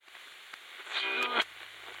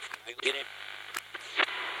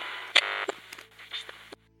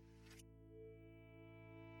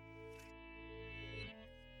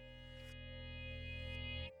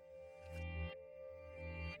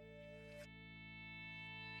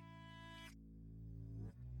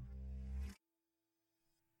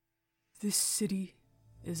This city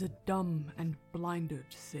is a dumb and blinded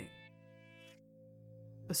thing.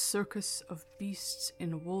 A circus of beasts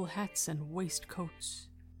in wool hats and waistcoats,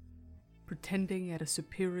 pretending at a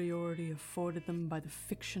superiority afforded them by the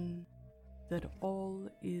fiction that all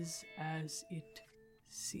is as it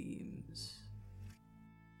seems.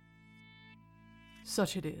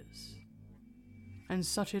 Such it is, and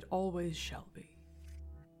such it always shall be.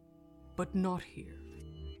 But not here.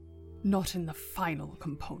 Not in the final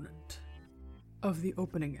component of the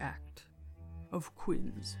opening act of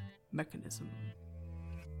Quinn's Mechanism.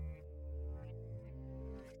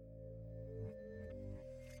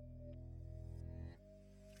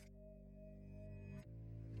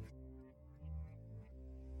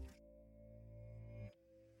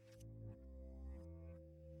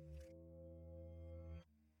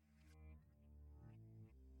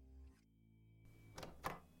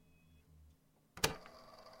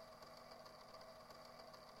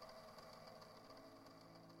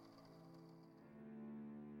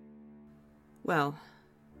 Well,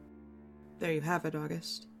 there you have it,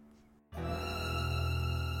 August.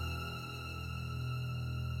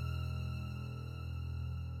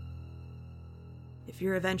 If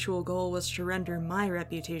your eventual goal was to render my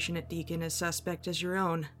reputation at Deacon as suspect as your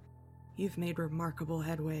own, you've made remarkable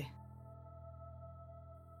headway.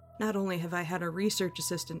 Not only have I had a research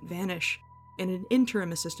assistant vanish and an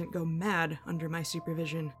interim assistant go mad under my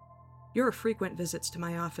supervision, your frequent visits to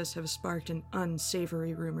my office have sparked an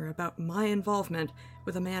unsavory rumor about my involvement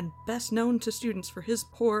with a man best known to students for his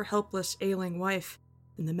poor, helpless, ailing wife,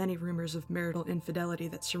 and the many rumors of marital infidelity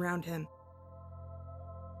that surround him.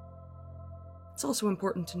 It's also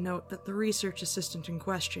important to note that the research assistant in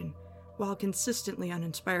question, while consistently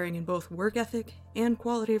uninspiring in both work ethic and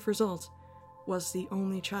quality of results, was the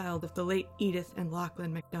only child of the late Edith and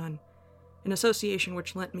Lachlan McDunn, an association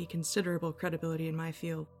which lent me considerable credibility in my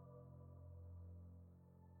field.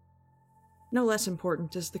 No less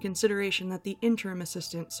important is the consideration that the interim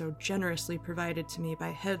assistant so generously provided to me by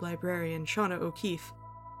head librarian Shauna O'Keefe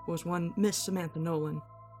was one Miss Samantha Nolan,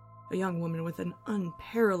 a young woman with an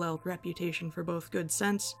unparalleled reputation for both good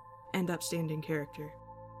sense and upstanding character.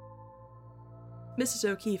 Mrs.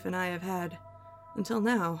 O'Keefe and I have had, until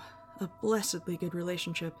now, a blessedly good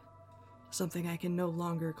relationship, something I can no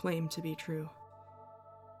longer claim to be true.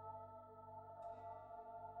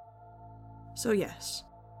 So yes,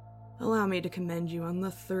 allow me to commend you on the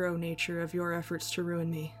thorough nature of your efforts to ruin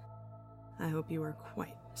me. I hope you are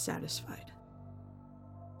quite satisfied.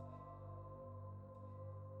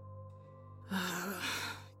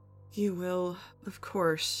 You will, of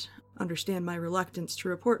course, understand my reluctance to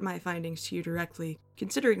report my findings to you directly,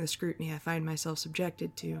 considering the scrutiny I find myself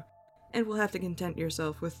subjected to, and will have to content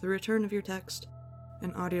yourself with the return of your text,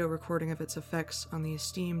 an audio recording of its effects on the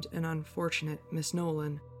esteemed and unfortunate Miss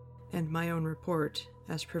Nolan, and my own report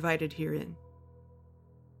as provided herein.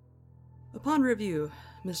 Upon review,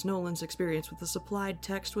 Miss Nolan's experience with the supplied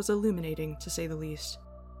text was illuminating, to say the least.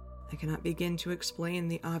 I cannot begin to explain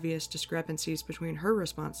the obvious discrepancies between her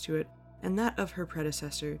response to it and that of her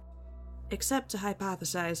predecessor, except to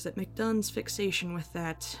hypothesize that McDunn's fixation with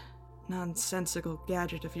that nonsensical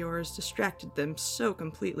gadget of yours distracted them so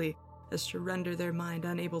completely as to render their mind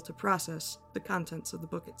unable to process the contents of the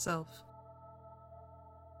book itself.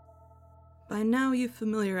 By now you've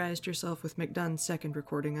familiarized yourself with McDunn's second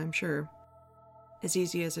recording, I'm sure. As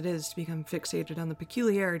easy as it is to become fixated on the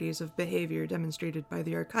peculiarities of behavior demonstrated by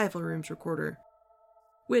the archival room's recorder,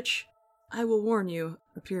 which, I will warn you,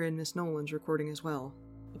 appear in Miss Nolan's recording as well.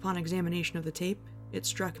 Upon examination of the tape, it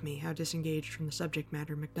struck me how disengaged from the subject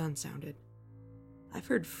matter McDunn sounded. I've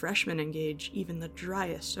heard freshmen engage even the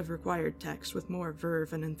driest of required text with more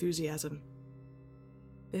verve and enthusiasm.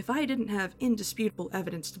 If I didn't have indisputable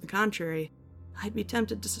evidence to the contrary, I'd be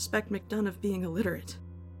tempted to suspect McDunn of being illiterate.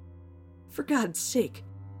 For God's sake,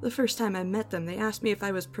 the first time I met them, they asked me if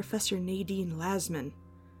I was Professor Nadine Lasman.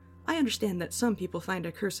 I understand that some people find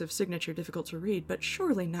a cursive signature difficult to read, but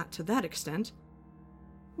surely not to that extent.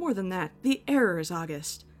 More than that, the errors,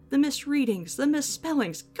 August, the misreadings, the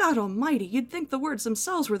misspellings, God almighty, you'd think the words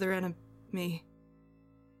themselves were their enemy.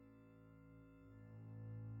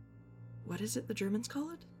 What is it the Germans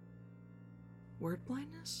call it? Word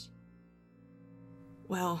blindness?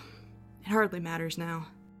 Well, it hardly matters now.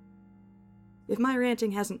 If my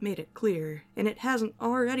ranting hasn't made it clear, and it hasn't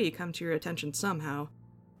already come to your attention somehow,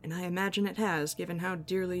 And I imagine it has, given how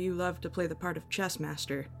dearly you love to play the part of chess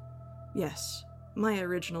master. Yes, my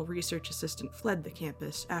original research assistant fled the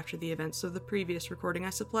campus after the events of the previous recording I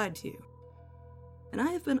supplied to you, and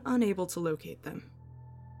I have been unable to locate them.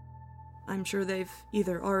 I'm sure they've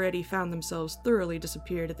either already found themselves thoroughly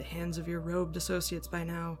disappeared at the hands of your robed associates by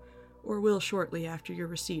now, or will shortly after your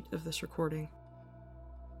receipt of this recording.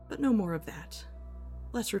 But no more of that.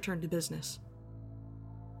 Let's return to business.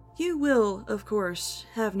 You will, of course,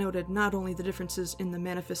 have noted not only the differences in the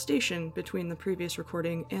manifestation between the previous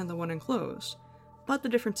recording and the one enclosed, but the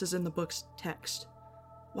differences in the book's text.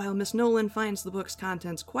 While Miss Nolan finds the book's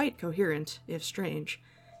contents quite coherent, if strange,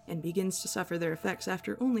 and begins to suffer their effects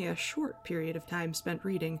after only a short period of time spent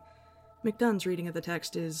reading, McDunn's reading of the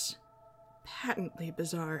text is patently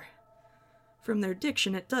bizarre. From their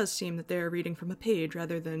diction, it does seem that they are reading from a page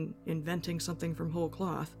rather than inventing something from whole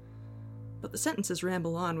cloth, but the sentences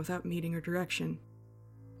ramble on without meaning or direction.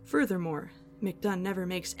 Furthermore, McDunn never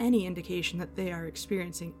makes any indication that they are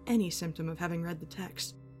experiencing any symptom of having read the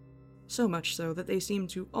text, so much so that they seem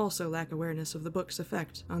to also lack awareness of the book's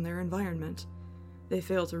effect on their environment. They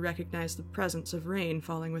fail to recognize the presence of rain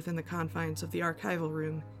falling within the confines of the archival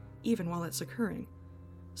room, even while it's occurring,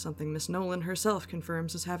 something Miss Nolan herself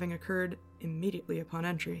confirms as having occurred immediately upon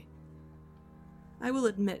entry. I will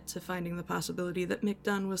admit to finding the possibility that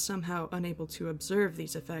McDunn was somehow unable to observe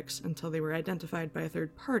these effects until they were identified by a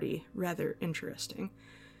third party rather interesting,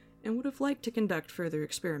 and would have liked to conduct further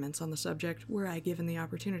experiments on the subject were I given the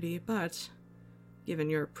opportunity, but given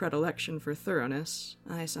your predilection for thoroughness,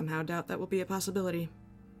 I somehow doubt that will be a possibility.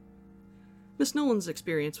 Miss Nolan's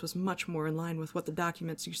experience was much more in line with what the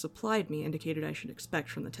documents you supplied me indicated I should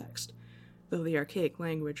expect from the text, though the archaic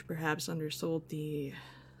language perhaps undersold the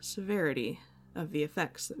severity of the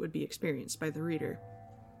effects that would be experienced by the reader.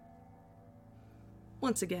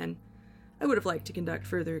 Once again, I would have liked to conduct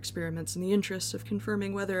further experiments in the interests of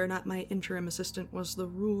confirming whether or not my interim assistant was the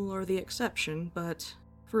rule or the exception, but,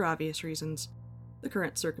 for obvious reasons, the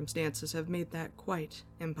current circumstances have made that quite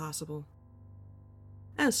impossible.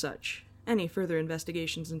 As such, any further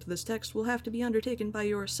investigations into this text will have to be undertaken by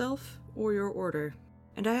yourself or your order,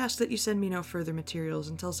 and I ask that you send me no further materials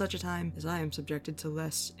until such a time as I am subjected to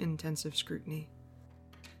less intensive scrutiny.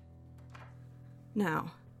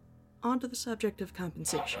 Now, on to the subject of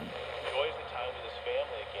compensation. Enjoys the time with his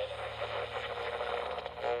family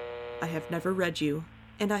again. I have never read you,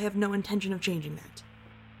 and I have no intention of changing that.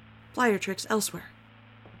 Ply your tricks elsewhere.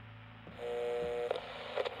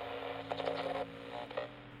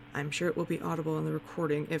 I'm sure it will be audible in the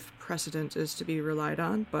recording if precedent is to be relied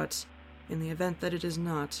on, but in the event that it is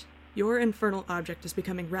not, your infernal object is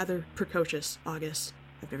becoming rather precocious, August.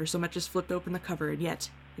 I've never so much as flipped open the cover, and yet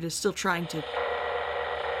it is still trying to...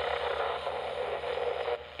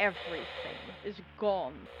 Everything is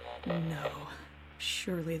gone. No.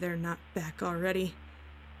 Surely they're not back already.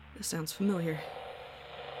 This sounds familiar.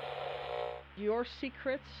 Your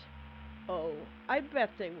secrets? Oh, I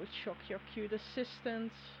bet they would shock your cute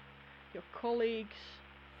assistants, your colleagues,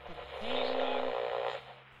 the dean.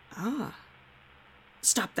 Ah.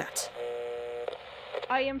 Stop that.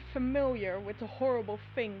 I am familiar with the horrible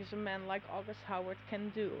things a man like August Howard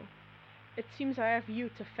can do. It seems I have you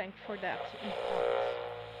to thank for that, in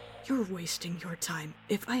fact. You're wasting your time.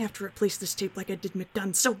 If I have to replace this tape like I did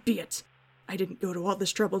McDunn, so be it. I didn't go to all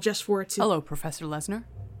this trouble just for it to... Hello, Professor Lesnar.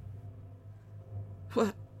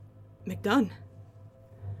 What? McDunn?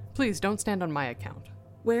 Please don't stand on my account.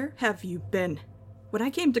 Where have you been? When I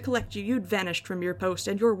came to collect you, you'd vanished from your post,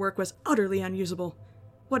 and your work was utterly unusable.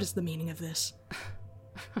 What is the meaning of this?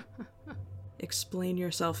 Explain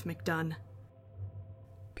yourself, McDunn.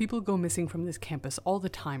 People go missing from this campus all the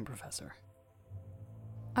time, Professor.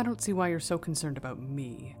 I don't see why you're so concerned about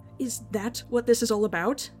me. Is that what this is all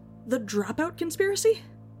about? The dropout conspiracy?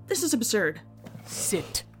 This is absurd.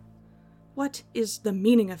 Sit. What is the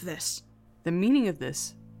meaning of this? The meaning of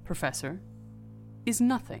this, Professor, is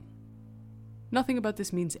nothing. Nothing about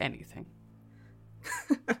this means anything.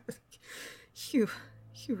 You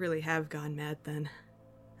really have gone mad then.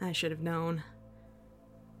 I should have known.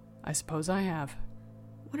 I suppose I have.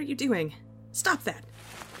 What are you doing? Stop that!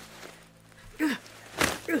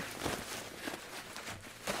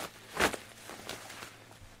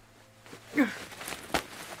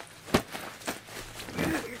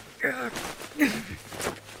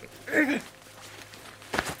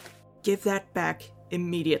 Give that back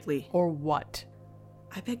immediately. Or what?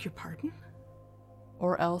 I beg your pardon?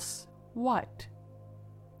 Or else what?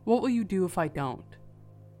 What will you do if I don't?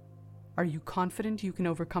 Are you confident you can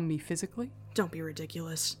overcome me physically? Don't be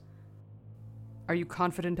ridiculous. Are you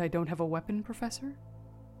confident I don't have a weapon, Professor?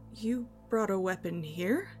 You brought a weapon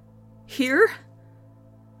here? Here?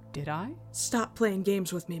 Did I? Stop playing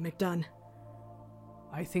games with me, McDunn.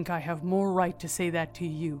 I think I have more right to say that to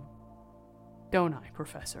you. Don't I,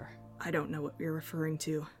 Professor? I don't know what you're referring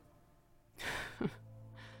to.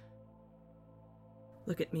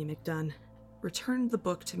 Look at me, McDunn. Return the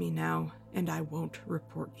book to me now, and I won't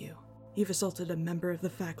report you. You've assaulted a member of the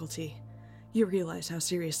faculty. You realize how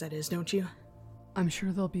serious that is, don't you? I'm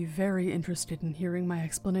sure they'll be very interested in hearing my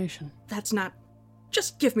explanation. That's not...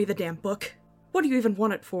 Just give me the damn book. What do you even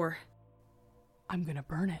want it for? I'm gonna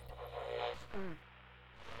burn it.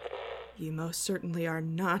 You most certainly are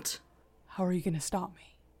not. How are you gonna stop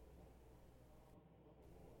me?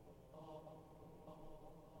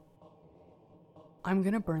 I'm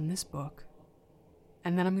gonna burn this book,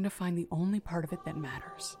 and then I'm gonna find the only part of it that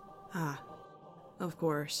matters. Ah, of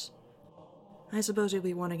course. I suppose you'll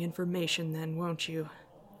be wanting information then, won't you?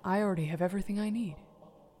 I already have everything I need.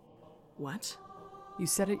 What? You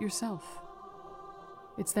said it yourself.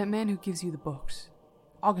 It's that man who gives you the books.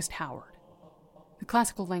 August Howard. The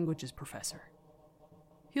classical languages professor.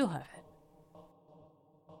 He'll have it.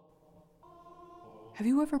 Have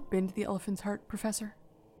you ever been to the Elephant's Heart, Professor?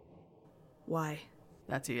 Why?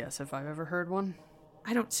 That's a yes if I've ever heard one.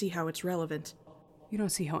 I don't see how it's relevant. You don't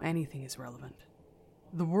see how anything is relevant.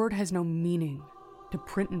 The word has no meaning to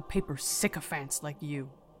print and paper sycophants like you.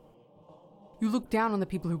 You look down on the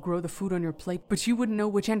people who grow the food on your plate, but you wouldn't know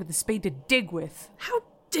which end of the spade to dig with. How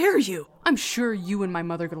dare you? I'm sure you and my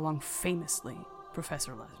mother get along famously,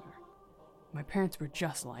 Professor Lesnar. My parents were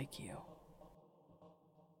just like you.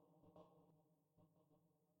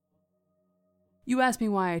 You asked me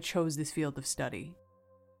why I chose this field of study.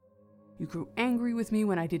 You grew angry with me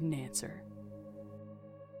when I didn't answer.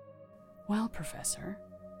 Well, Professor,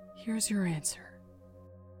 here's your answer.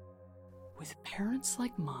 With parents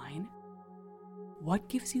like mine, what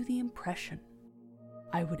gives you the impression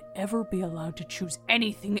I would ever be allowed to choose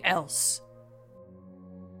anything else?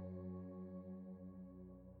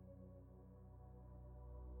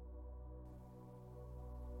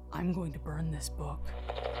 I'm going to burn this book.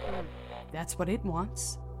 That's what it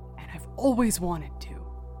wants, and I've always wanted to.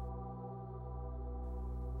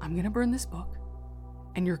 I'm gonna burn this book,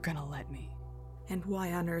 and you're gonna let me. And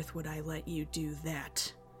why on earth would I let you do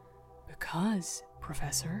that? Because,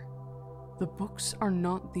 Professor, the books are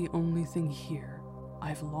not the only thing here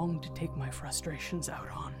I've longed to take my frustrations out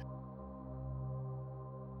on.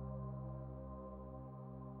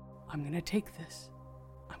 I'm gonna take this,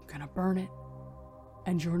 I'm gonna burn it,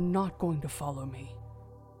 and you're not going to follow me.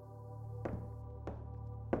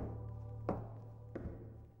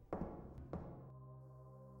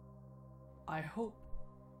 I hope,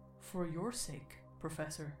 for your sake,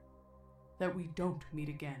 Professor, that we don't meet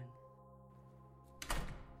again.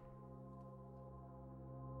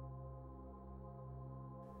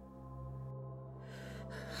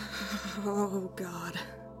 Oh, God.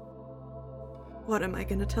 What am I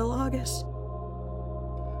gonna tell August?